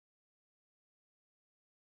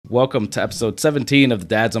Welcome to episode 17 of the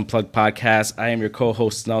Dads Unplugged podcast. I am your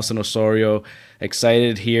co-host, Nelson Osorio.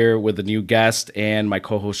 Excited here with a new guest and my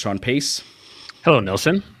co-host, Sean Pace. Hello,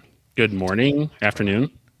 Nelson. Good morning,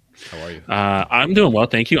 afternoon. How are you? I'm doing well,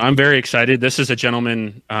 thank you. I'm very excited. This is a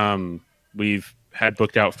gentleman we've had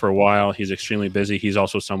booked out for a while. He's extremely busy. He's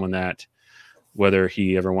also someone that, whether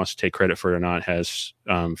he ever wants to take credit for it or not, has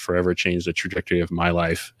forever changed the trajectory of my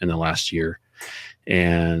life in the last year.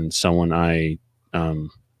 And someone I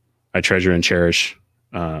treasure and cherish,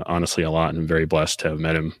 honestly, a lot, and I'm very blessed to have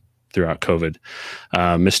met him throughout COVID.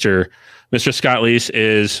 Mr. Scott Leese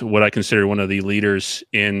is what I consider one of the leaders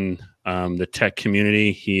in the tech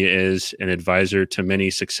community. He is an advisor to many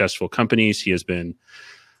successful companies. He has been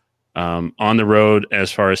on the road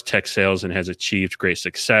as far as tech sales and has achieved great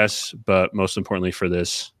success. But most importantly for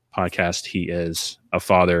this podcast, he is a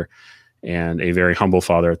father and a very humble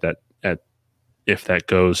father if that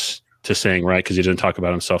goes to saying right, because he doesn't talk about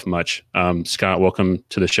himself much. Scott, welcome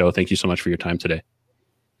to the show. Thank you so much for your time today.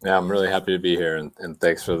 Yeah, I'm really happy to be here, and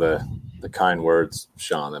thanks for the kind words,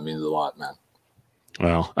 Sean. That means a lot, man.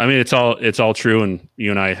 Well, I mean, it's all true, and you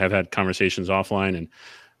and I have had conversations offline,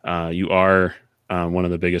 and you are one of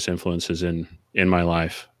the biggest influences in my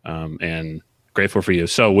life, and grateful for you.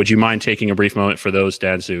 So would you mind taking a brief moment for those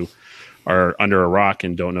dads who are under a rock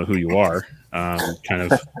and don't know who you are,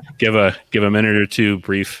 kind of give a minute or two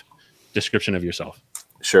brief description of yourself?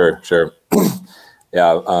 Sure.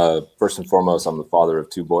 Yeah. First and foremost, I'm the father of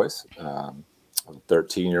two boys, a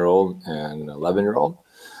 13-year-old and an 11-year-old.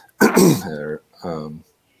 They're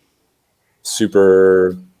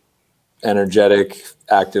super energetic,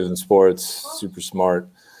 active in sports, super smart.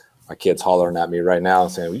 My kid's hollering at me right now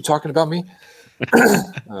saying, "Are you talking about me?"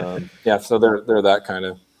 Yeah. So they're that kind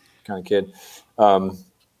of kid.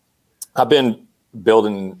 I've been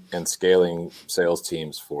building and scaling sales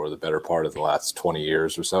teams for the better part of the last 20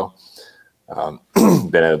 years or so.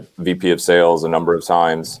 Been a VP of sales a number of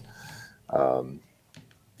times.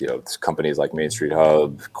 Companies like Main Street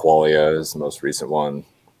Hub, Qualia is the most recent one.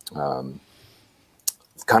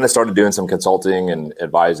 Kind of started doing some consulting and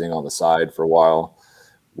advising on the side for a while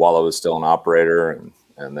I was still an operator,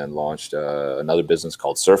 and then launched another business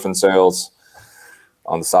called Surf and Sales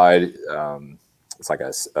on the side. It's like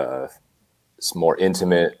a more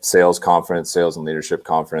intimate sales conference, sales and leadership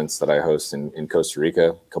conference that I host in Costa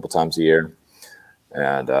Rica a couple times a year.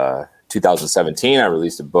 And 2017, I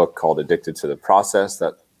released a book called Addicted to the Process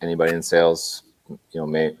that anybody in sales,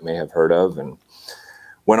 may have heard of, and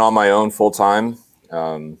went on my own full time.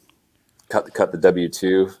 Cut the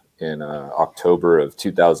W-2 in October of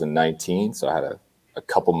 2019. So I had a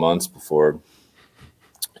couple months before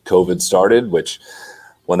COVID started, which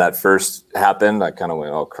when that first happened, I kind of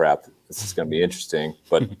went, "Oh crap, this is going to be interesting,"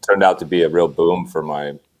 but it turned out to be a real boom for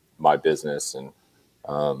my business, and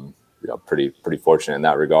pretty fortunate in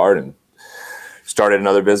that regard. And started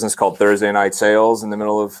another business called Thursday Night Sales in the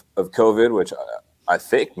middle of COVID, which I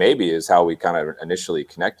think maybe is how we kind of initially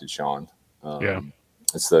connected, Sean.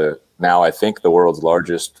 It's now I think the world's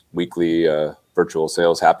largest weekly virtual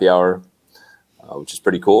sales happy hour, which is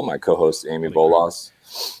pretty cool. My co-host Amy Bolas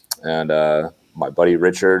and my buddy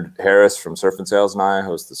Richard Harris from Surf and Sales and I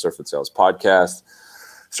host the Surf and Sales podcast.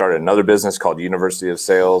 Started another business called University of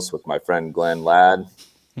Sales with my friend Glenn Ladd.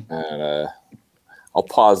 And I'll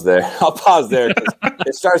pause there. Because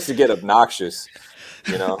it starts to get obnoxious,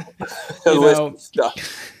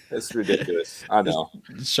 stuff. It's ridiculous. I know.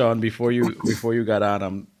 Sean, before you got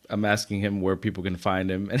on, I'm asking him where people can find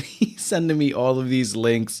him, and he's sending me all of these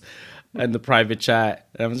links in the private chat.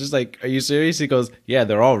 And I was just like, "Are you serious?" He goes, "Yeah,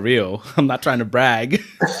 they're all real. I'm not trying to brag."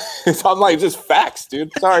 I'm like, "Just facts,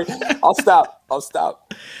 dude. Sorry. I'll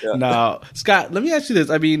stop." Yeah. Now, Scott, let me ask you this.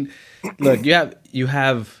 I mean, look, you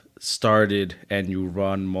have started and you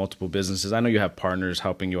run multiple businesses. I know you have partners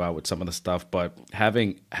helping you out with some of the stuff, but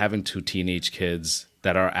having two teenage kids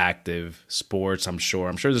that are active, sports, I'm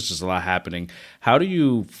sure there's just a lot happening. How do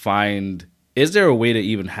you find, is there a way to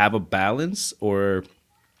even have a balance, or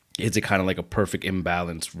is it kind of like a perfect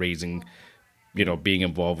imbalance raising, being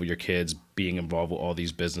involved with your kids, being involved with all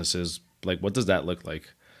these businesses? Like, what does that look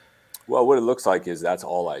like? Well, what it looks like is that's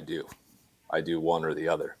all I do. I do one or the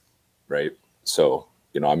other, right? So,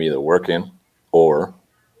 I'm either working or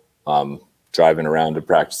driving around to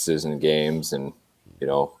practices and games and,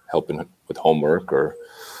 helping with homework or,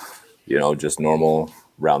 just normal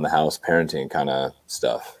around the house parenting kind of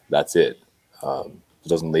stuff. That's it. It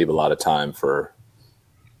doesn't leave a lot of time for,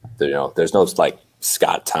 there's no like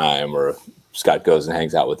Scott time or Scott goes and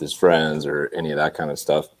hangs out with his friends or any of that kind of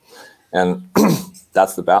stuff. And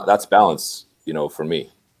that's balance, for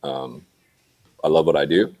me. I love what I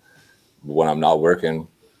do. When I'm not working,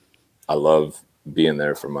 I love being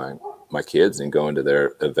there for my kids and going to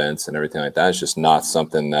their events and everything like that. It's just not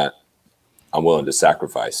something that I'm willing to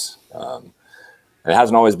sacrifice. And it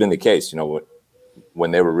hasn't always been the case. You know,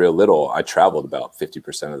 when they were real little, I traveled about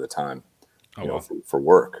 50% of the time, for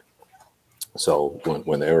work. So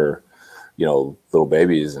when they were, little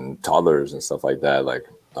babies and toddlers and stuff like that, like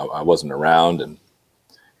I wasn't around, and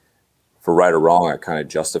for right or wrong, I kind of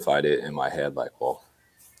justified it in my head. Like, well,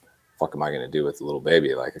 fuck am I going to do with the little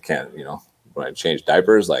baby? Like I can't, when I change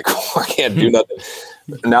diapers, like I can't do nothing.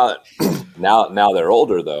 Now they're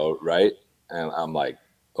older though. Right. And I'm like,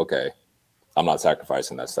 okay, I'm not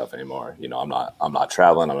sacrificing that stuff anymore. I'm not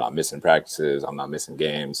traveling. I'm not missing practices. I'm not missing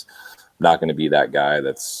games. I'm not going to be that guy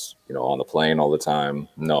that's, on the plane all the time.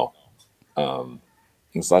 No.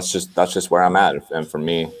 And so that's just where I'm at. And for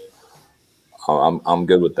me, I'm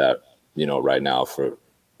good with that, right now for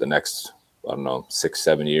the next,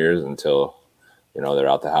 6-7 years until, they're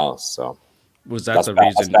out the house. So Was that the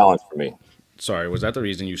reason? That's balance for me. Sorry, was that the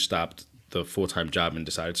reason you stopped the full-time job and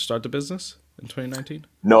decided to start the business in 2019?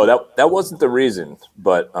 No, that wasn't the reason,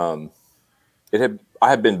 but I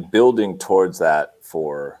had been building towards that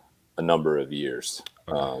for a number of years.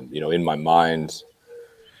 In my mind,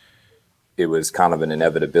 it was kind of an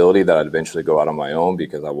inevitability that I'd eventually go out on my own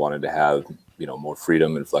because I wanted to have, more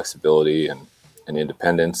freedom and flexibility and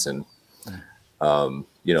independence. And,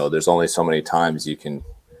 there's only so many times you can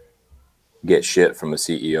get shit from a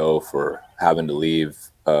CEO for having to leave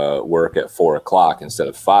work at 4:00 instead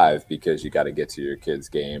of 5 because you got to get to your kid's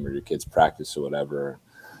game or your kid's practice or whatever.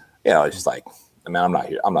 It's just like, man,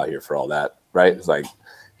 I'm not here for all that. Right. It's like,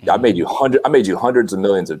 I made you hundreds of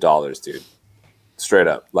millions of dollars, dude. Straight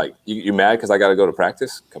up. Like you mad because I got to go to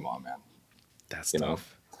practice? Come on, man. That's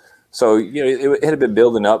tough. So, it had been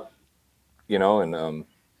building up,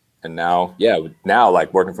 and now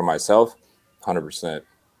like working for myself, 100%,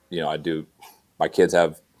 my kids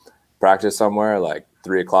have practice somewhere like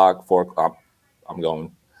 3:00, 4:00. I'm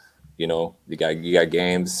going, you got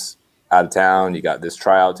games out of town. You got this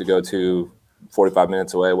tryout to go to 45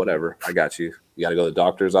 minutes away, whatever. I got you. You got to go to the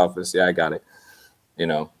doctor's office. Yeah, I got it.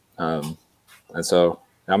 And so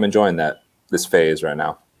I'm enjoying this phase right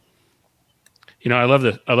now. I love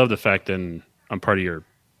the fact that I'm part of your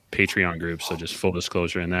Patreon group. So just full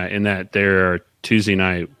disclosure in that there are Tuesday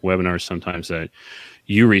night webinars sometimes that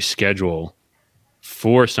you reschedule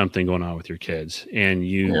for something going on with your kids, and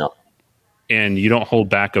you don't hold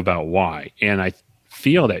back about why. And I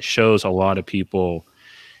feel that shows a lot of people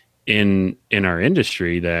in our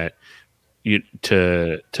industry that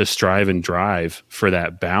to strive and drive for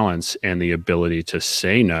that balance and the ability to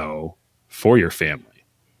say no for your family.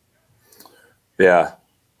 Yeah.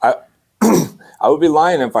 I would be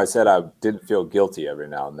lying if I said I didn't feel guilty every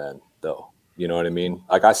now and then, though. You know what I mean?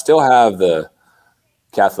 Like I still have the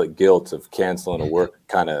Catholic guilt of canceling a work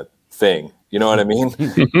kind of thing. You know what I mean?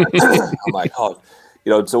 I'm like,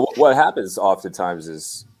 so what happens oftentimes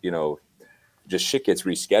is, just shit gets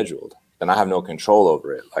rescheduled and I have no control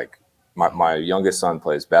over it. Like my youngest son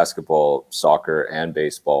plays basketball, soccer, and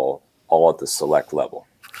baseball all at the select level,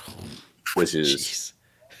 which is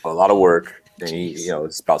a lot of work. And he,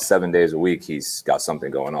 it's about 7 days a week. He's got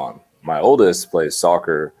something going on. My oldest plays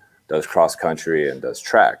soccer, does cross country, and does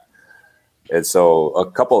track. And so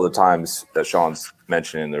a couple of the times that Sean's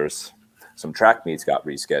mentioning, there's some track meets got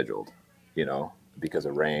rescheduled, because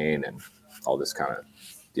of rain and all this kind of,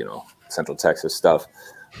 Central Texas stuff.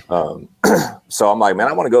 So I'm like, man,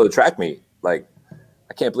 I want to go to the track meet. Like,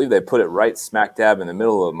 I can't believe they put it right smack dab in the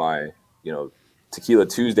middle of my, Tequila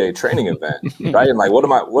Tuesday training event, right? And like, what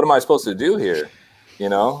am I supposed to do here?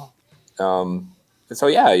 And so,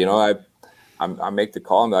 I make the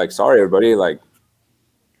call. I'm like, sorry, everybody, like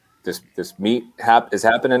this meet is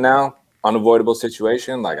happening now. Unavoidable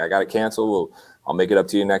situation. Like I got to cancel. I'll make it up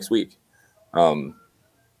to you next week. And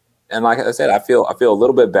like I said, I feel a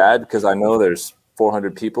little bit bad because I know there's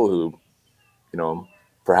 400 people who,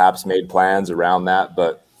 perhaps made plans around that,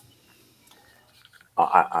 but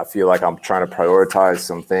I feel like I'm trying to prioritize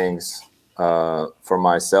some things for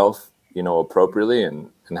myself, appropriately and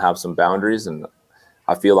have some boundaries. And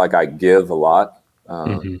I feel like I give a lot,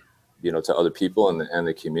 to other people and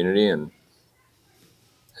the community. And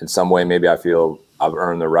in some way, maybe I feel I've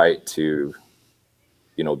earned the right to,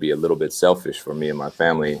 be a little bit selfish for me and my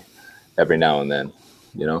family every now and then,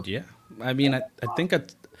 Yeah. I mean, I think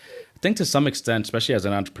to some extent, especially as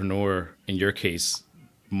an entrepreneur, in your case,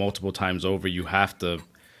 multiple times over, you have to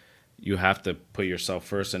put yourself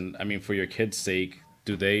first. And I mean, for your kids' sake,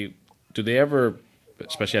 do they ever,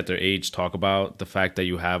 especially at their age, talk about the fact that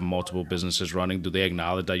you have multiple businesses running? Do they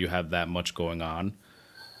acknowledge that you have that much going on?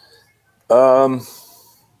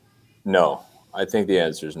 No, I think the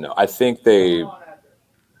answer is no. I think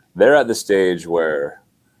they're at the stage where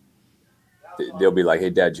they'll be like, "Hey,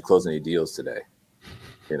 Dad, you close any deals today?"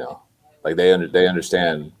 You know, like they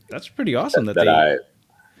understand That's pretty awesome that that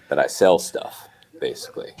they. I sell stuff,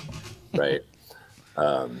 basically, right?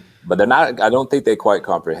 But they're not. I don't think they quite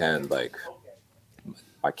comprehend. Like,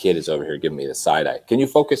 my kid is over here giving me the side eye. Can you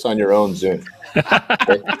focus on your own Zoom?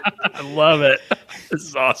 Okay? I love it. This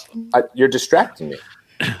is awesome. You're distracting me.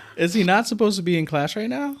 Is he not supposed to be in class right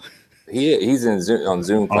now? He's in Zoom, on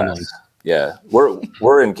Zoom class. Online. Yeah,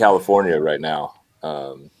 we're in California right now.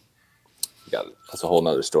 That's a whole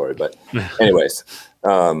nother story. But anyways,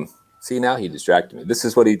 see, now he distracted me. This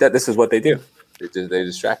is what This is what they do. They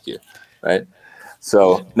distract you, right?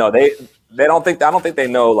 So no, they don't think. I don't think they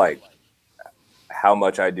know like how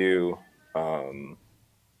much I do.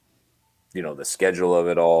 The schedule of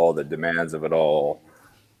it all, the demands of it all.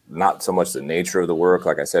 Not so much the nature of the work.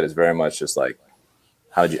 Like I said, it's very much just like,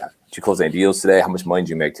 did you close any deals today? How much money did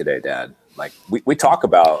you make today, Dad? Like we talk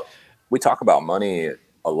about money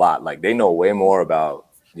a lot. Like they know way more about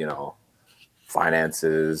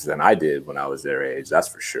finances than I did when I was their age. That's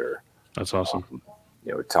for sure. That's awesome.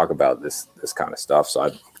 We talk about this kind of stuff. So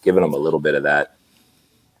I've given them a little bit of that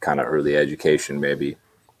kind of early education, maybe.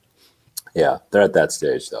 Yeah, they're at that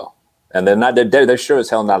stage though, and they're sure as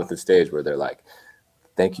hell not at the stage where they're like,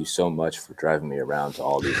 "Thank you so much for driving me around to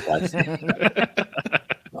all these places."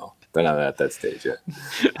 No, they're not at that stage yet.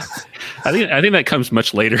 I think that comes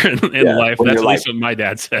much later in life. That's at least what my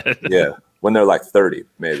dad said. Yeah, when they're like 30,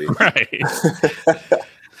 maybe. Right.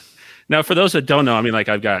 Now, for those that don't know, I mean, like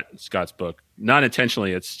I've got Scott's book. Not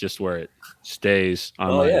intentionally, it's just where it stays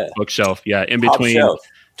on my bookshelf. Yeah, in between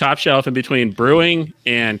top shelf, in between Brewing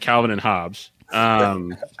and Calvin and Hobbes.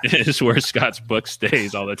 Is where Scott's book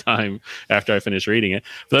stays all the time after I finish reading it.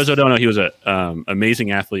 For those who don't know, he was an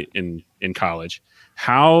amazing athlete in college.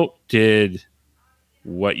 How did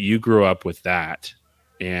what you grew up with that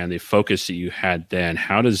and the focus that you had then,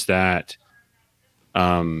 how does that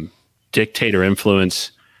dictate or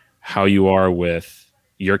influence how you are with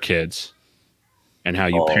your kids and how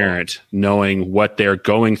you parent, knowing what they're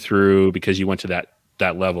going through because you went to that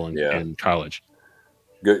level in college?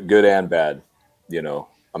 Good and bad.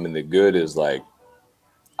 I mean, the good is like,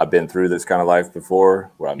 I've been through this kind of life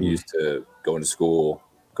before where I'm used to going to school,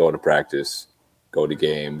 going to practice, go to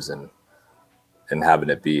games and having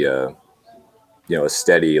it be a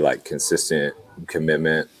steady, like consistent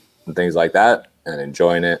commitment and things like that and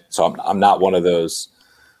enjoying it. So I'm not one of those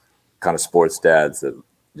kind of sports dads that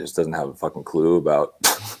just doesn't have a fucking clue about,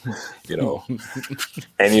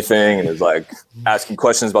 anything. And is like asking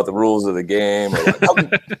questions about the rules of the game or like,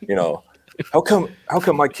 how come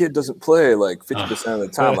my kid doesn't play like 50% of the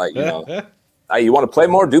time? Like, hey, you want to play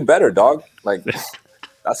more? Do better, dog. Like,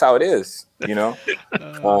 that's how it is,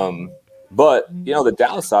 But, the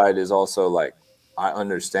downside is also like, I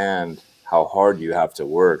understand how hard you have to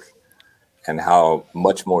work and how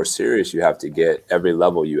much more serious you have to get every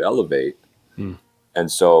level you elevate. And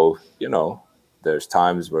so, there's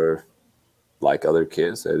times where, like other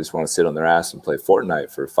kids, they just want to sit on their ass and play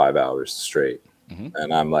Fortnite for 5 hours straight.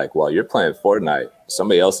 And I'm like, well, you're playing Fortnite.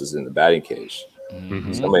 Somebody else is in the batting cage.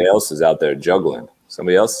 Somebody else is out there juggling.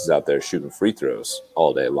 Somebody else is out there shooting free throws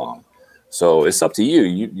all day long. So it's up to you.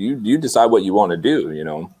 You decide what you want to do,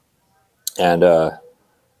 And,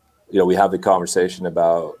 we have the conversation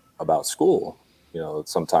about school,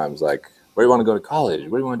 sometimes like, where do you want to go to college?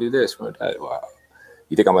 Where do you want to do this? Wow.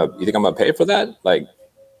 You think I'm gonna pay for that? Like,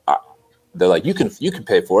 they're like, you can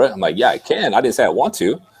pay for it. I'm like, yeah, I can. I didn't say I want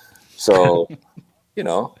to. So,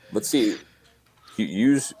 let's see.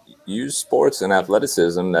 Use sports and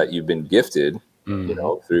athleticism that you've been gifted,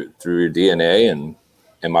 through your DNA,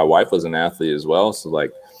 and my wife was an athlete as well. So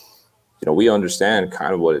like, we understand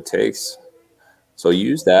kind of what it takes. So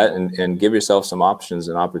use that and give yourself some options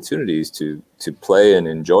and opportunities to play and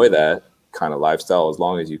enjoy that kind of lifestyle as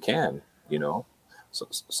long as you can, So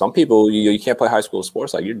some people, you can't play high school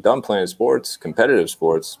sports. Like, you're done playing sports, competitive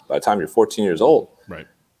sports, by the time you're 14 years old. Right.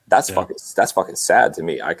 That's fucking sad to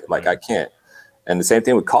me. I can't. And the same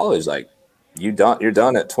thing with college. Like, you're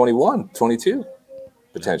done at 21, 22,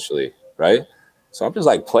 potentially. Right. So I'm just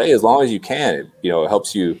like, play as long as you can. It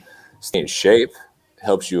helps you stay in shape,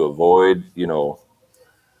 helps you avoid,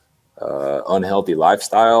 unhealthy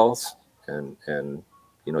lifestyles. And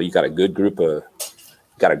you got a group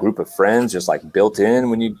of friends just like built in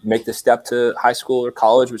when you make the step to high school or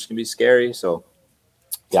college, which can be scary. So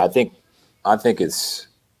yeah, I think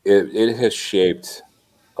it has shaped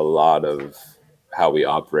a lot of how we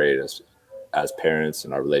operate as parents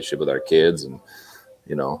and our relationship with our kids. And,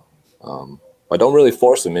 I don't really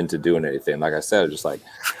force them into doing anything. Like I said,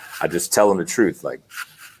 I just tell them the truth. Like,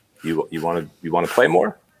 you want to play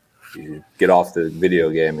more? You get off the video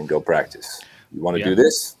game and go practice. You want to do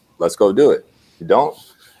this? Let's go do it. You don't?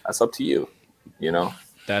 That's up to you. You know?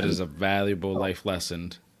 That is a valuable life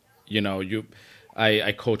lesson.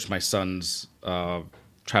 I coach my son's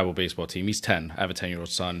travel baseball team. He's 10. I have a 10-year-old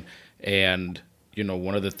son. And,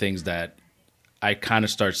 one of the things that I kind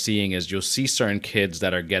of start seeing is you'll see certain kids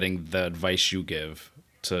that are getting the advice you give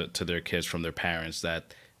to their kids from their parents,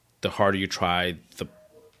 that the harder you try, the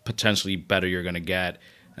potentially better you're going to get.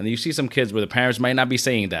 And then you see some kids where the parents might not be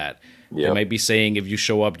saying that. Yep. They might be saying, if you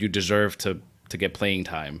show up, you deserve to get playing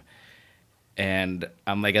time. And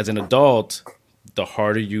I'm like, as an adult, the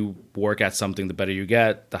harder you work at something, the better you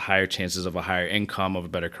get, the higher chances of a higher income, of a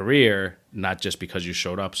better career, not just because you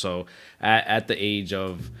showed up. So at the age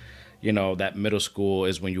of, that middle school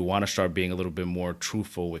is when you want to start being a little bit more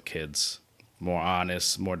truthful with kids, more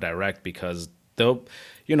honest, more direct, because they'll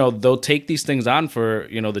take these things on for,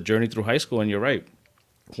 the journey through high school. And you're right.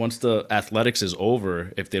 Once the athletics is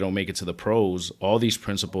over, if they don't make it to the pros, all these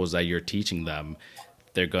principles that you're teaching them,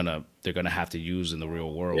 they're gonna have to use in the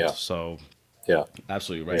real world. Yeah. So yeah,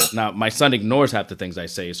 absolutely right. Yeah. Now my son ignores half the things I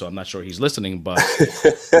say, so I'm not sure he's listening, but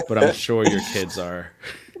I'm sure your kids are.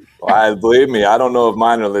 Well, believe me, I don't know if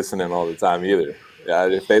mine are listening all the time either. Yeah,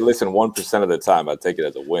 if they listen 1% of the time, I take it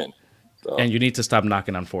as a win. So. And you need to stop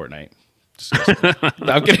knocking on Fortnite.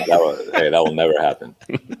 That will never happen.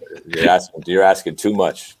 You're asking too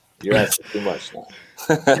much. You're asking too much now.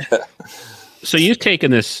 So you've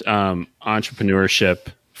taken this entrepreneurship,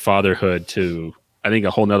 fatherhood to, I think,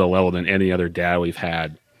 a whole nother level than any other dad we've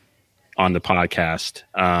had on the podcast.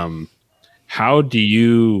 How do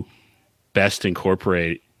you best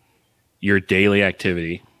incorporate your daily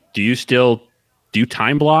activity? Do you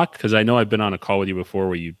time block? Because I know I've been on a call with you before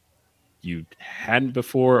where you hadn't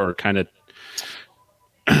before, or kind of.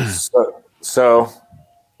 So,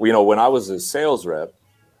 when I was a sales rep,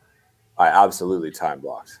 I absolutely time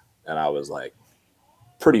blocked, and I was like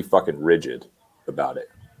pretty fucking rigid about it.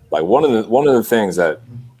 Like one of the things that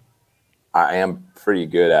I am pretty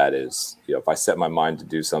good at is, if I set my mind to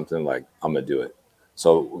do something, like, I'm gonna do it.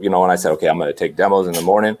 So, when I said, okay, I'm gonna take demos in the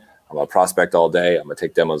morning, I'm gonna prospect all day, I'm gonna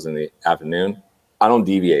take demos in the afternoon, I don't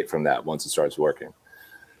deviate from that once it starts working.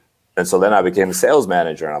 And so then I became a sales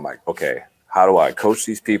manager, and I'm like, okay, how do I coach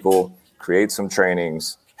these people, create some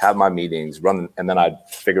trainings, have my meetings, run, and then I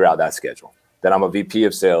figure out that schedule. Then I'm a VP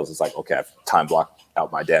of sales. It's like, okay, I've time blocked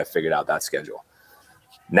out my day. I figured out that schedule.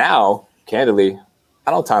 Now, candidly,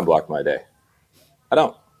 I don't time block my day. I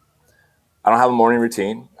don't have a morning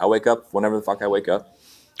routine. I wake up whenever the fuck I wake up.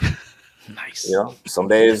 Nice. Some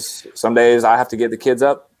days I have to get the kids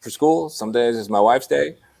up for school. Some days it's my wife's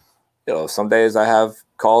day. Some days I have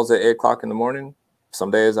calls at 8:00 in the morning. Some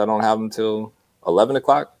days I don't have them till 11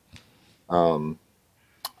 o'clock.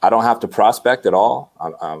 I don't have to prospect at all.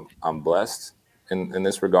 I'm blessed in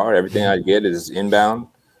this regard. Everything I get is inbound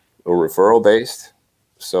or referral based.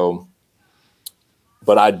 So,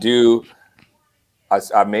 but I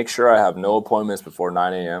make sure I have no appointments before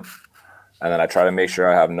 9 a.m. And then I try to make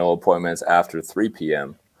sure I have no appointments after 3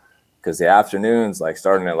 p.m. because the afternoons, like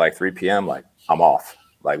starting at like 3 p.m., like I'm off.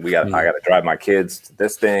 Like I got to drive my kids to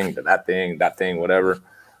this thing, to that thing, whatever.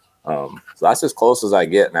 So that's as close as I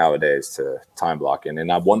get nowadays to time blocking.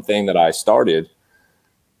 And one thing that I started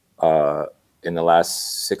in the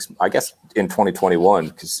last I guess in 2021,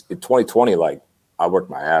 because in 2020, like I worked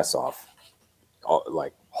my ass off,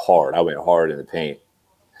 like hard. I went hard in the paint.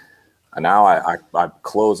 And now I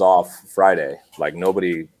close off Friday. Like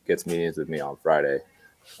nobody gets meetings with me on Friday.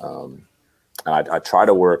 And I try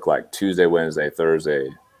to work like Tuesday, Wednesday, Thursday,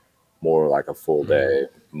 more like a full day.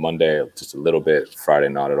 Monday, just a little bit. Friday,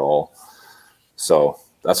 not at all. So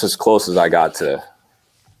that's as close as I got to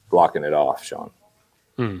blocking it off, Sean.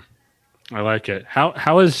 I like it.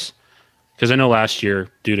 How is, because I know last year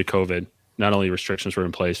due to COVID, not only restrictions were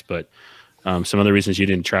in place, but some other reasons you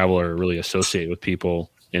didn't travel or really associate with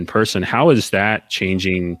people in person. How is that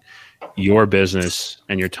changing your business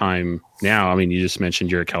and your time now? I mean, you just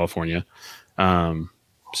mentioned you're in California.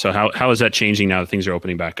 So how is that changing now that things are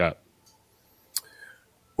opening back up?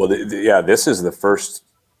 Well, this is the first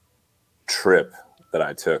trip that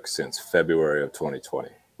I took since February of 2020.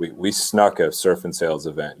 We snuck a surf and sales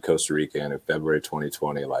event in Costa Rica in February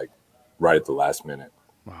 2020, like right at the last minute.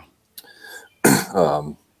 Wow.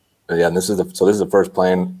 And this is the first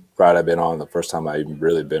plane ride I've been on. The first time I've even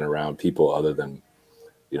really been around people other than,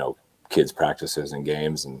 kids' practices and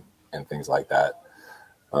games and things like that.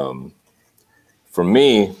 For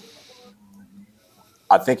me,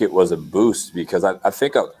 I think it was a boost because I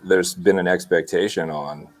think there's been an expectation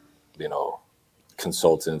on, you know,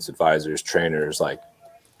 consultants, advisors, trainers, like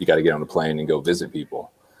you got to get on a plane and go visit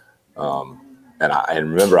people. And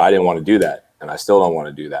remember, I didn't want to do that, and I still don't want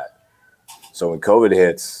to do that. So when COVID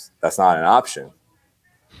hits, that's not an option.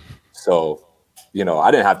 So, you know,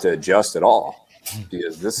 I didn't have to adjust at all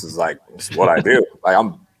because this is like, this is what I do. Like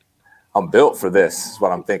I'm built for this, is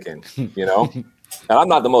what I'm thinking, you know? And I'm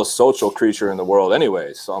not the most social creature in the world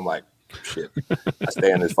anyway. So I'm like, shit, I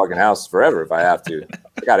stay in this fucking house forever if I have to.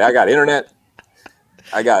 I got internet.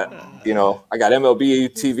 I got MLB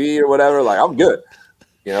TV or whatever. Like I'm good,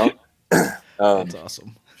 you know? That's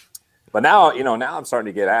awesome. But now, you know, now I'm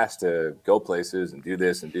starting to get asked to go places and do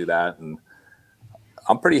this and do that. And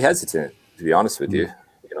I'm pretty hesitant, to be honest with you,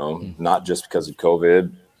 you know, not just because of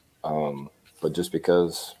COVID, but just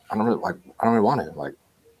because I don't really want to. Like,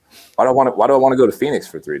 why do I want to go to Phoenix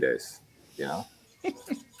for 3 days? You know,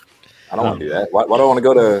 I don't want to do that. Why do I want to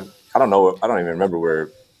go to? I don't know. I don't even remember where.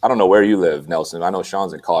 I don't know where you live, Nelson. I know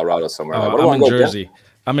Sean's in Colorado somewhere. Like, I'm in Jersey.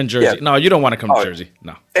 I'm in Jersey. Yeah. No, you don't want to come to Jersey.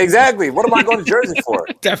 No. Exactly. What am I going to Jersey for?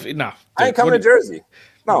 Definitely no. I ain't coming to Jersey.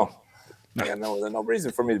 No. There's no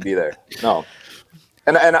reason for me to be there. No.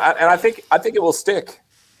 And I think it will stick.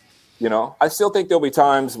 You know, I still think there'll be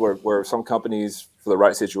times where some companies, for the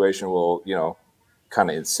right situation, will, you know, kind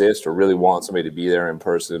of insist or really want somebody to be there in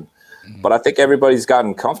person. But I think everybody's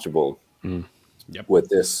gotten comfortable with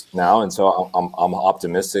this now, and so I'm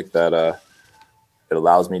optimistic that it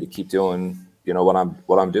allows me to keep doing, you know,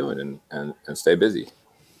 what I'm doing and stay busy.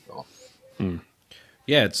 So.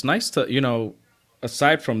 Yeah, it's nice to, you know,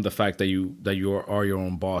 aside from the fact that you are your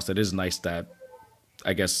own boss, it is nice that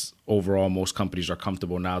I guess overall most companies are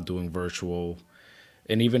comfortable now doing virtual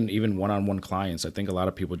and even one-on-one clients. I think a lot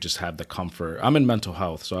of people just have the comfort. I'm in mental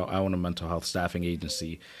health, so I own a mental health staffing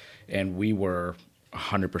agency, and we were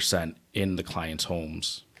 100% in the clients'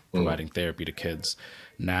 homes providing therapy to kids.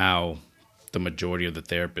 Now the majority of the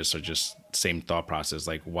therapists are just same thought process.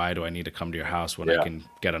 Like, why do I need to come to your house when I can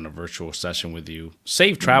get on a virtual session with you,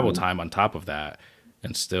 save travel time on top of that,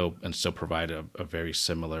 and still provide a very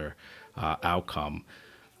similar outcome.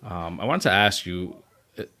 I wanted to ask you,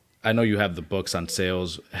 I know you have the books on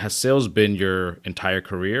sales. Has sales been your entire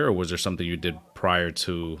career, or was there something you did prior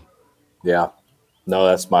to? Yeah, no,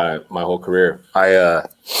 that's my whole career.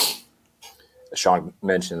 Sean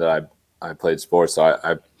mentioned that I played sports.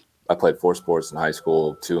 So I played 4 sports in high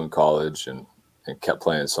school, 2 in college, and kept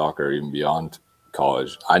playing soccer even beyond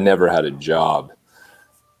college. I never had a job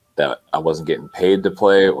that I wasn't getting paid to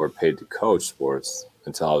play or paid to coach sports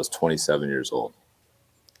until I was 27 years old.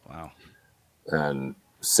 Wow. And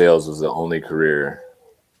sales was the only career,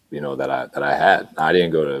 you know, that I had. I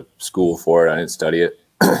didn't go to school for it. I didn't study it.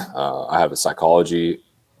 I have a psychology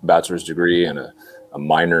bachelor's degree and a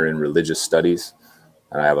minor in religious studies.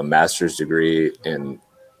 And I have a master's degree in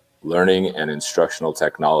learning and instructional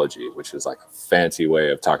technology, which is like a fancy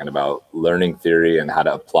way of talking about learning theory and how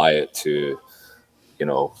to apply it to, you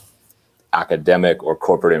know, academic or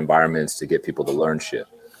corporate environments to get people to learn shit.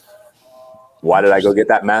 Why did I go get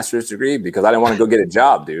that master's degree? Because I didn't want to go get a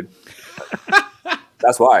job, dude.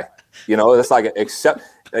 That's why. You know, it's like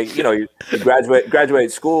you know, you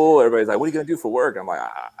graduate school. Everybody's like, "What are you gonna do for work?" I'm like,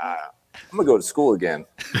 I'm gonna go to school again.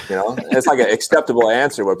 You know, and it's like an acceptable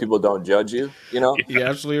answer where people don't judge you. You know, you're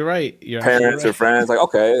absolutely right. Parents or friends like,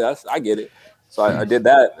 okay, I get it. So I did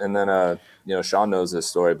that, and then you know, Sean knows this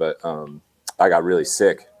story, but I got really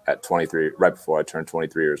sick at 23, right before I turned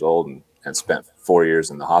 23 years old, and spent 4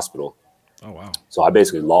 years in the hospital. Oh wow! So I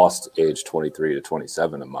basically lost age 23 to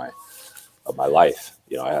 27 of my life.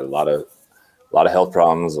 You know, I had a lot of health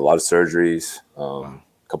problems, a lot of surgeries, a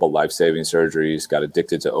couple of life-saving surgeries. Got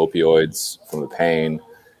addicted to opioids from the pain.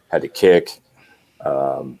 Had to kick.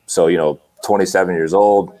 So you know, 27 years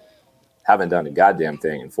old, haven't done a goddamn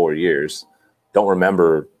thing in 4 years. Don't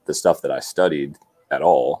remember the stuff that I studied at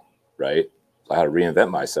all. Right? So I had to reinvent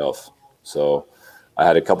myself. So I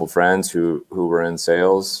had a couple friends who were in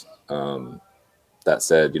sales. That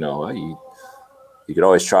said, you know, you could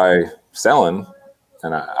always try selling,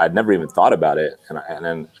 and I'd never even thought about it, and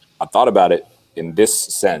then I thought about it in this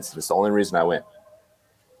sense. It's the only reason I went.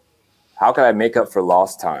 How could I make up for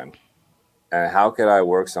lost time, and how could I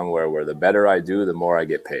work somewhere where the better I do, the more I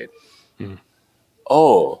get paid?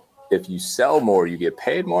 Oh, if you sell more, you get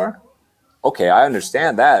paid more. Okay, I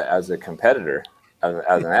understand that as a competitor,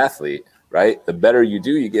 as an athlete, right? The better you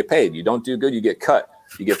do, you get paid. You don't do good, you get cut,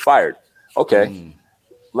 you get fired. Okay,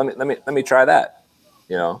 let me try that,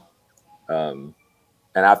 you know.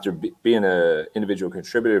 And after being an individual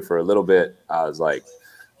contributor for a little bit, I was like,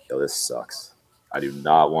 yo, this sucks. I do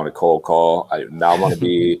not want to cold call. I do not want to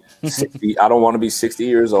be 60. I don't want to be 60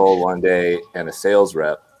 years old one day and a sales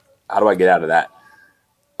rep. How do I get out of that?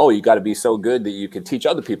 Oh, you got to be so good that you can teach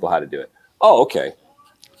other people how to do it. Oh, okay.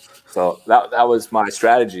 So that was my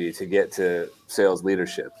strategy to get to sales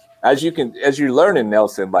leadership. As you're learning,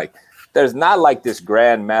 Nelson, like there's not like this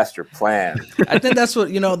grand master plan. I think that's what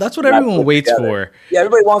everyone waits for. Yeah,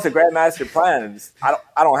 everybody wants a grand master plan. And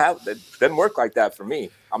I don't have it. Doesn't work like that for me.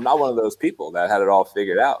 I'm not one of those people that had it all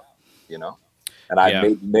figured out, And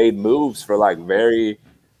I made moves for like very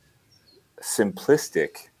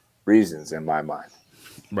simplistic reasons in my mind.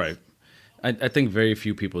 Right. I think very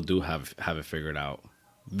few people do have it figured out.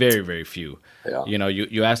 Very, very few. Yeah.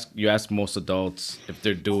 You ask most adults if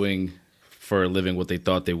they're doing for a living what they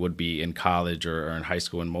thought they would be in college or in high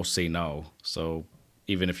school, and most say no. So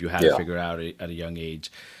even if you had it figured out at a young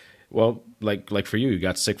age, well, like for you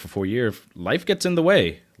got sick for 4 years, life gets in the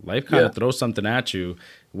way. Life kind of throws something at you.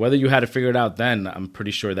 Whether you had it figured out then, I'm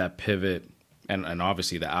pretty sure that pivot and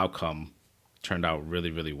obviously the outcome turned out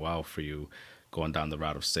really, really well for you going down the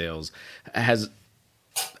route of sales.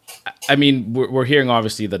 We're hearing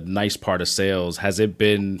obviously the nice part of sales. Has it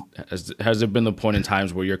been the point in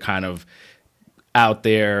times where you're kind of out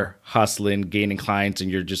there hustling, gaining clients, and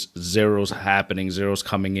you're just zeros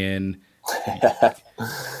coming in?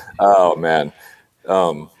 Oh man.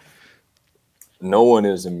 No one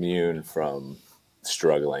is immune from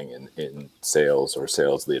struggling in sales or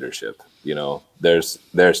sales leadership.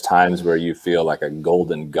 There's times where you feel like a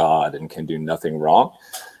golden god and can do nothing wrong.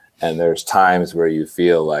 And there's times where you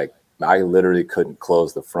feel like I literally couldn't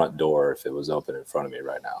close the front door if it was open in front of me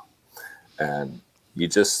right now. And you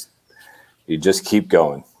just keep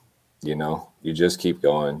going, you just keep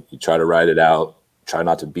going. You try to ride it out, try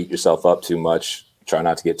not to beat yourself up too much, try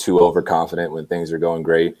not to get too overconfident when things are going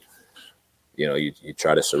great. You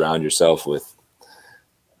try to surround yourself with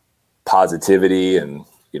positivity and,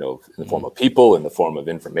 in the form of people, in the form of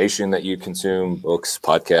information that you consume, books,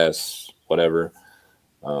 podcasts, whatever.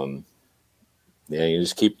 You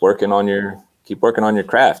just keep working on your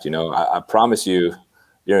craft. I promise you're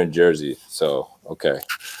in Jersey. So, okay.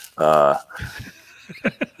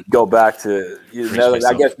 Go back to,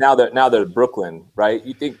 I guess now they're Brooklyn, right?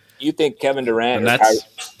 You think Kevin Durant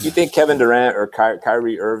or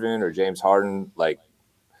Kyrie Irving or James Harden, like,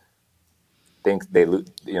 think they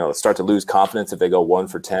start to lose confidence if they go 1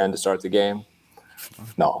 for 10 to start the game?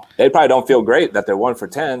 No, they probably don't feel great that they're 1 for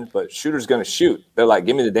 10, but shooter's going to shoot. They're like,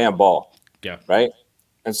 give me the damn ball. Yeah. Right.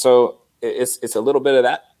 And so it's a little bit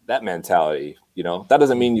of that mentality, that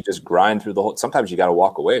doesn't mean you just grind through the whole, sometimes you got to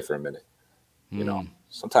walk away for a minute,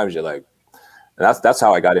 sometimes you're like, and that's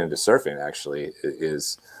how I got into surfing actually,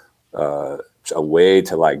 is a way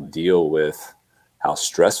to like deal with how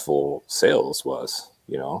stressful sales was,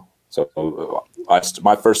 So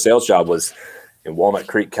my first sales job was in Walnut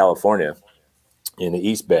Creek, California, in the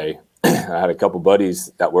East Bay. I had a couple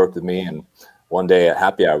buddies that worked with me, and one day at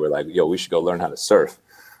happy hour, we're like, yo, we should go learn how to surf.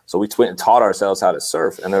 So we went and taught ourselves how to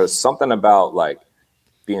surf. And there was something about like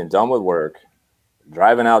being done with work,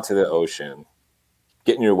 driving out to the ocean,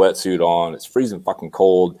 getting your wetsuit on. It's freezing fucking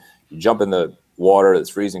cold. You jump in the water, it's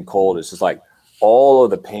freezing cold. It's just like all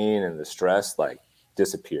of the pain and the stress like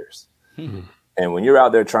disappears. And when you're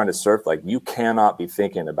out there trying to surf, like you cannot be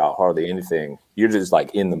thinking about hardly anything. You're just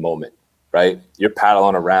like in the moment, right? You're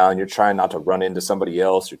paddling around. You're trying not to run into somebody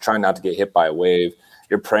else. You're trying not to get hit by a wave.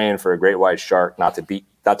 You're praying for a great white shark not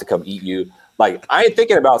to come eat you. Like, I ain't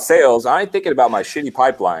thinking about sales. I ain't thinking about my shitty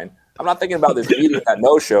pipeline. I'm not thinking about this meeting that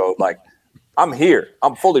no-show. Like, I'm here.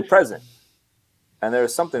 I'm fully present. And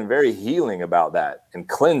there's something very healing about that and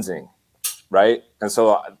cleansing, right? And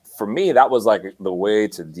so for me, that was like the way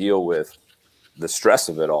to deal with the stress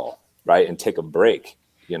of it all, right? And take a break,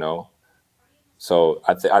 So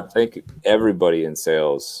I think everybody in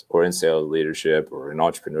sales or in sales leadership or in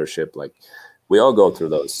entrepreneurship, like we all go through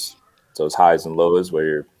those highs and lows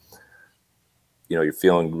where you're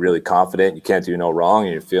feeling really confident, you can't do no wrong,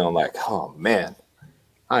 and you're feeling like, oh man,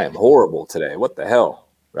 I am horrible today. What the hell,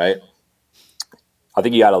 right? I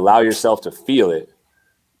think you got to allow yourself to feel it,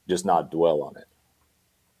 just not dwell on it.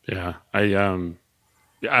 Yeah,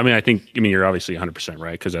 I think you're obviously 100%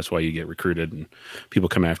 right, because that's why you get recruited and people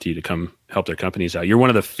come after you to come help their companies out. You're one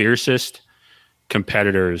of the fiercest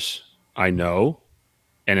competitors I know,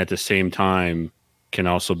 and at the same time can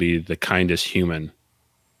also be the kindest human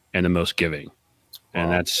and the most giving. And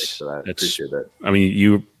that's appreciate that.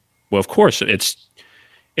 Well, of course,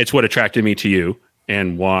 it's what attracted me to you,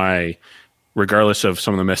 and why, regardless of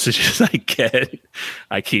some of the messages I get,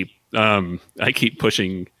 I keep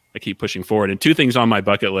pushing forward. And 2 things on my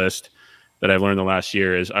bucket list that I've learned the last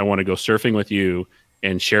year is I want to go surfing with you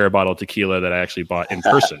and share a bottle of tequila that I actually bought in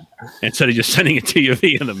person instead of just sending it to you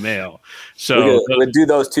via the mail. So we'll do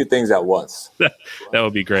those two things at once. That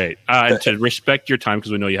would be great. And to respect your time,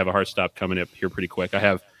 because we know you have a hard stop coming up here pretty quick. I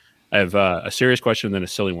have a serious question and then a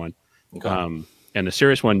silly one. Okay. And the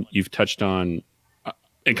serious one you've touched on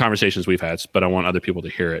in conversations we've had, but I want other people to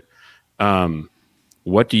hear it.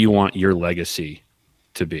 What do you want your legacy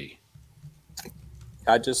to be?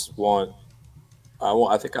 I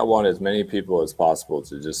think I want as many people as possible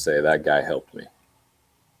to just say that guy helped me.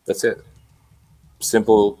 That's it.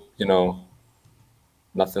 Simple,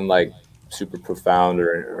 nothing like super profound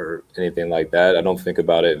or anything like that. I don't think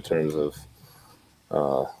about it in terms of,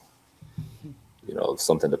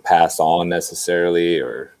 something to pass on necessarily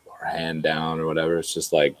or hand down or whatever. It's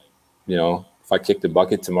just like, if I kicked a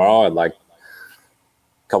bucket tomorrow, I'd like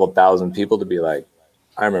a couple thousand people to be like,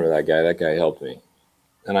 I remember that guy. That guy helped me.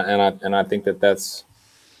 And I think that's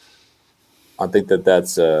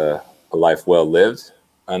a life well lived.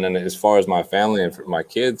 And then as far as my family and for my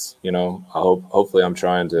kids, hopefully I'm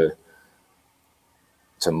trying to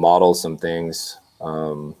model some things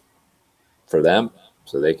for them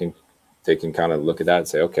so they can kind of look at that and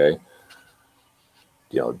say, okay,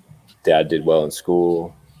 dad did well in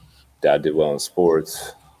school, dad did well in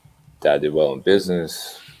sports, dad did well in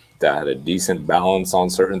business, dad had a decent balance on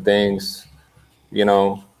certain things,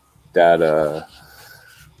 that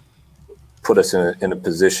put us in a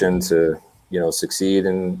position to, succeed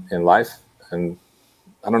in life. And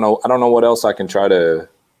I don't know what else I can try to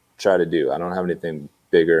do. I don't have anything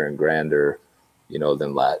bigger and grander,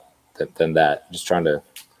 than that. Just trying to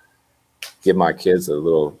give my kids a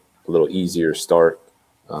little easier start,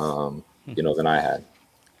 than I had.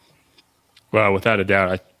 Well, without a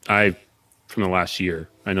doubt, I from the last year,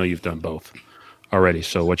 I know you've done both already.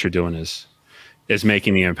 So what you're doing is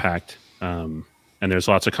making the impact. And there's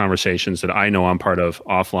lots of conversations that I know I'm part of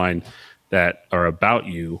offline that are about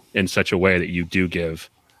you in such a way that you do give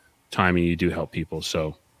time and you do help people.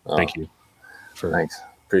 So thank you. Thanks.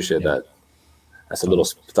 Appreciate that. That's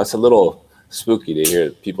a little spooky to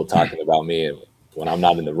hear people talking about me when I'm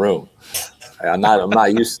not in the room. I'm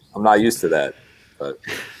not used to that, but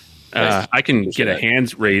I can get a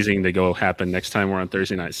hands raising to go happen next time we're on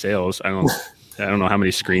Thursday Night Sales. I don't know how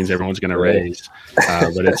many screens everyone's going to raise,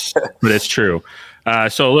 but it's true.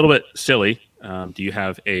 So a little bit silly. Do you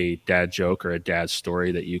have a dad joke or a dad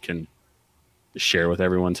story that you can share with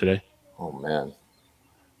everyone today? Oh man,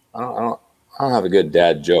 I don't have a good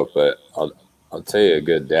dad joke, but I'll tell you a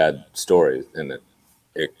good dad story. And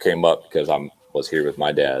it came up because I was here with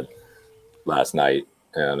my dad last night,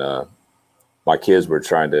 and my kids were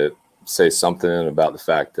trying to say something about the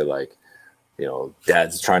fact that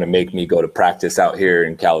dad's trying to make me go to practice out here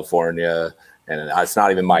in California. And it's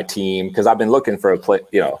not even my team because I've been looking for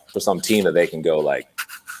for some team that they can go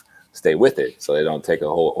stay with it so they don't take a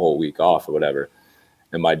whole week off or whatever.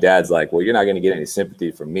 And my dad's like, well, you're not going to get any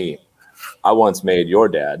sympathy from me. I once made your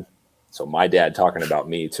dad. So my dad talking about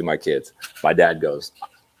me to my kids. My dad goes,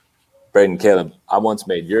 Braden, Caleb, I once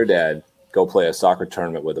made your dad go play a soccer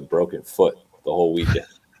tournament with a broken foot the whole weekend.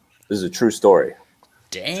 This is a true story.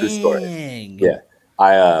 Dang. True story. Yeah.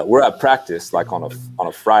 We're at practice on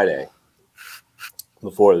a Friday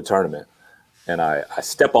before the tournament, and I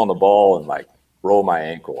step on the ball and roll my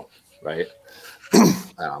ankle, right? And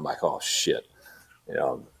I'm like, oh shit.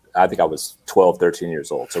 I think I was 12, 13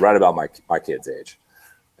 years old. So right about my kid's age.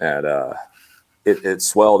 And it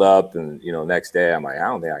swelled up, and next day I'm like, I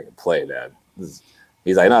don't think I can play, Dad.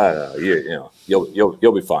 He's like, no,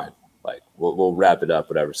 you'll be fine. We'll wrap it up,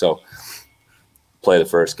 whatever. So play the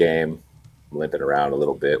first game, limping around a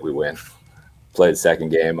little bit, we win. Play the second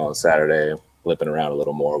game on Saturday, limping around a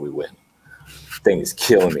little more, we win. Thing is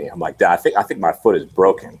killing me. I'm like, Dad, I think my foot is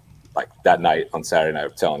broken. That night on Saturday night,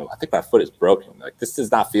 I'm telling him, I think my foot is broken. This does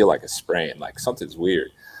not feel like a sprain. Something's weird.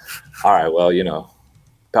 All right, well,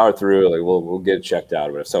 power through. We'll get it checked out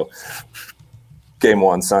or whatever. So game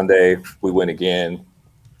 1 Sunday, we win again.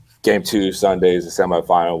 Game 2 Sunday is the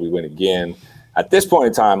semifinal, we win again. At this point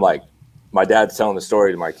in time, my dad's telling the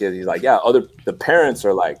story to my kids. He's like, yeah, the parents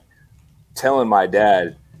are telling my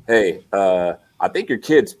dad, hey, I think your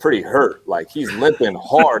kid's pretty hurt. He's limping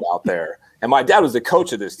hard out there. And my dad was the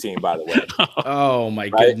coach of this team, by the way. Oh my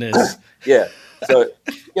goodness. Yeah. So,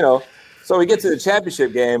 so we get to the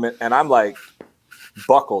championship game and I'm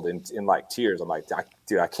buckled in tears. I'm like,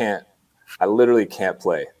 dude, I literally can't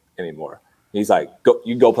play anymore. He's like,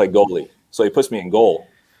 you go play goalie. So he puts me in goal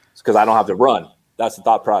because I don't have to run. That's the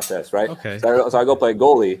thought process, right? Okay. So I go play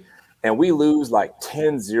goalie, and we lose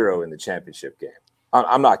 10-0 in the championship game.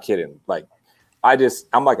 I'm not kidding.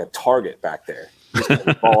 I'm like a target back there. Just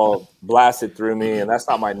the ball blasted through me, and that's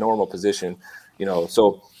not my normal position,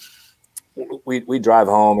 So we drive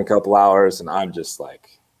home a couple hours, and I'm just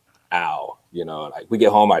like, ow, Like we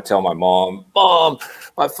get home, I tell my mom,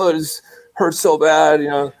 my foot hurts so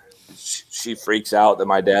bad, She freaks out that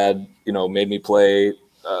my dad, made me play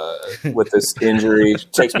with this injury.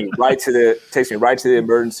 Takes me right to the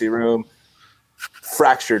emergency room.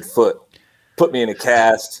 Fractured foot, put me in a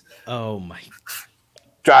cast. Oh my!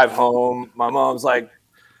 Drive home. My mom's like,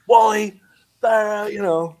 Wally,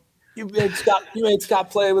 you made Scott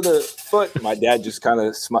play with a foot. My dad just kind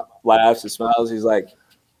of laughs and smiles. He's like,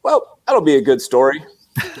 well, that'll be a good story.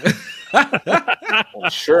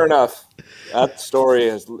 Sure enough, that story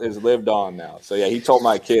has lived on now. So yeah, he told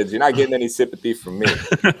my kids, "You're not getting any sympathy from me."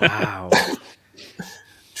 Wow.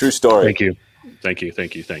 True story. Thank you.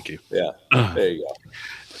 Yeah, there you go.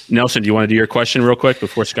 Nelson, do you want to do your question real quick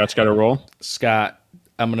before Scott's got to roll? Scott,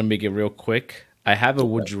 I'm gonna make it real quick. I have a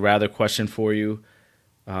would you rather question for you.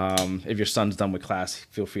 If your son's done with class,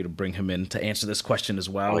 feel free to bring him in to answer this question as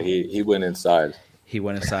well. Oh, he went inside. He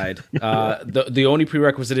went inside. The only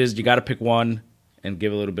prerequisite is you got to pick one and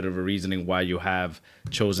give a little bit of a reasoning why you have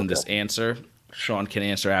chosen this answer. Sean can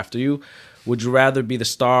answer after you. Would you rather be the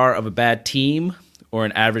star of a bad team or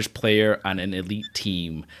an average player on an elite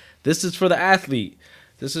team? This is for the athlete.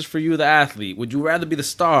 This is for you, the athlete. Would you rather be the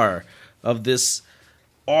star of this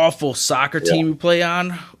awful soccer team you play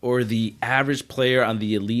on or the average player on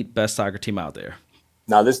the elite best soccer team out there?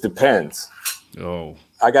 Now, this depends. Oh.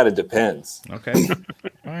 I got it depends. Okay.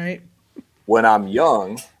 All right. When I'm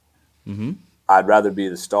young, I'd rather be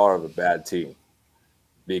the star of a bad team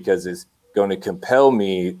because it's going to compel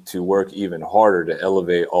me to work even harder to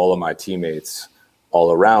elevate all of my teammates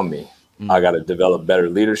all around me. I got to develop better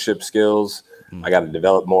leadership skills. I got to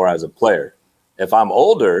develop more as a player. If I'm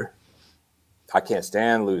older, I can't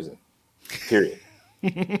stand losing, period.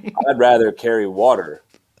 I'd rather carry water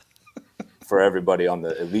for everybody on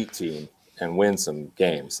the elite team and win some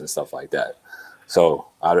games and stuff like that. So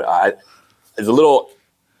it's a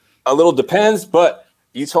little depends, but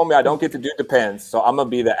you told me I don't get to do depends. So I'm going to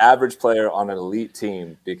be the average player on an elite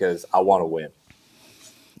team because I want to win.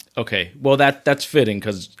 Okay. Well, that's fitting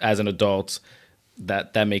because as an adult,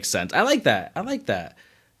 that makes sense. I like that.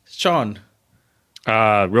 Sean.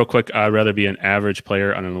 Real quick, I'd rather be an average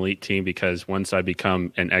player on an elite team because once I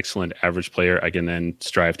become an excellent average player, I can then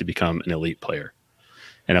strive to become an elite player.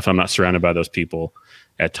 And if I'm not surrounded by those people,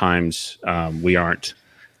 at times we aren't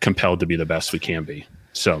compelled to be the best we can be.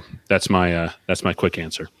 So that's my quick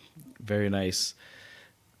answer. Very nice.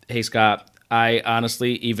 Hey, Scott, I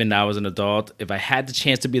honestly, even now as an adult, if I had the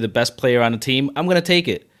chance to be the best player on the team, I'm going to take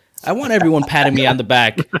it. I want everyone patting me on the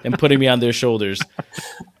back and putting me on their shoulders.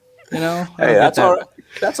 Hey, that's all right.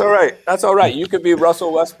 That's all right. That's all right. You could be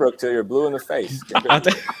Russell Westbrook till you're blue in the face.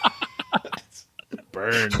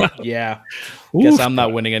 Burn. Yeah. Guess I'm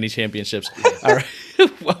not winning any championships. All right.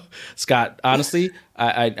 Well, Scott, honestly,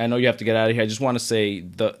 I know you have to get out of here. I just want to say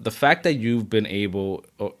the fact that you've been able,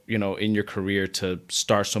 in your career to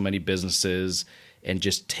start so many businesses and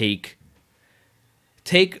just take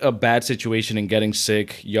a bad situation and getting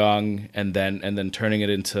sick young and then turning it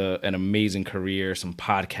into an amazing career, some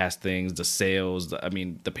podcast things, the sales, the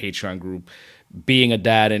Patreon group, being a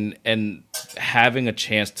dad and having a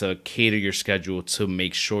chance to cater your schedule to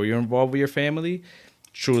make sure you're involved with your family,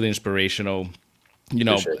 truly inspirational.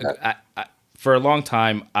 For a long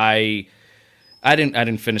time, I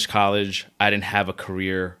didn't finish college. I didn't have a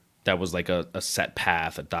career that was like a set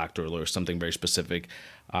path, a doctor or something very specific.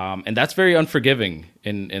 And that's very unforgiving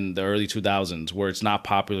in the early 2000s, where it's not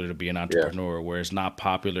popular to be an entrepreneur, where it's not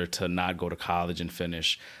popular to not go to college and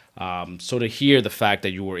finish. So to hear the fact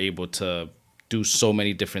that you were able to do so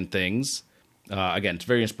many different things, again, it's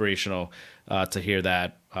very inspirational to hear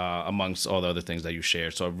that amongst all the other things that you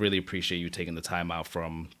share. So I really appreciate you taking the time out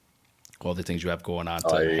from all the things you have going on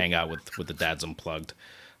to hang out with the Dads Unplugged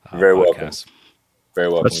Very podcast. welcome. Very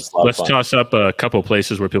welcome. Let's toss up a couple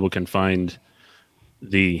places where people can find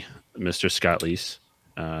the Mr. Scott Leese.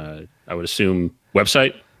 I would assume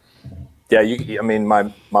website. Yeah,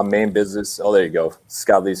 my main business. Oh, there you go.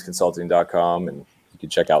 ScottLeeseConsulting.com, and you can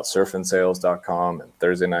check out surfandsales.com and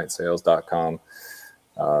ThursdayNightSales.com.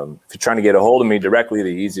 If you're trying to get a hold of me directly, the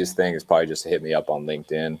easiest thing is probably just to hit me up on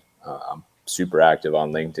LinkedIn. I'm super active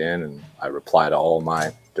on LinkedIn, and I reply to all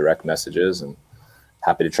my direct messages, and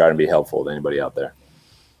happy to try to be helpful to anybody out there.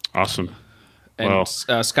 Awesome. And well,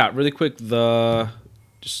 Scott, really quick,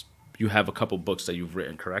 you have a couple books that you've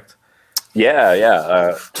written, correct? Yeah.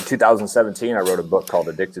 In 2017, I wrote a book called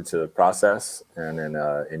Addicted to the Process. And then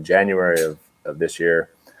in January of this year,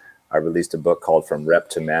 I released a book called From Rep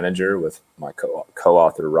to Manager with my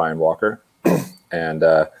co-author Ryan Walker. And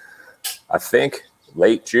I think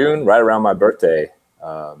late June, right around my birthday,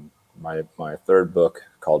 my third book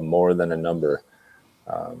called More Than a Number,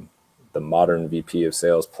 the Modern VP of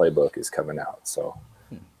Sales Playbook, is coming out. So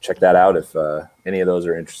check that out if any of those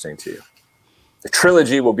are interesting to you. The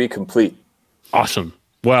trilogy will be complete. Awesome.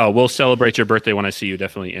 Well, we'll celebrate your birthday when I see you,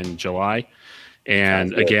 definitely in July.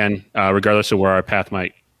 And again, regardless of where our path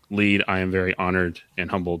might lead, I am very honored and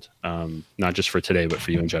humbled, not just for today, but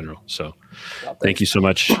for you in general. So thank you so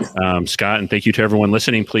much, Scott. And thank you to everyone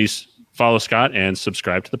listening. Please follow Scott and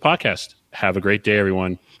subscribe to the podcast. Have a great day,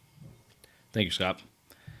 everyone. Thank you, Scott.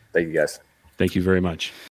 Thank you, guys. Thank you very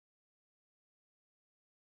much.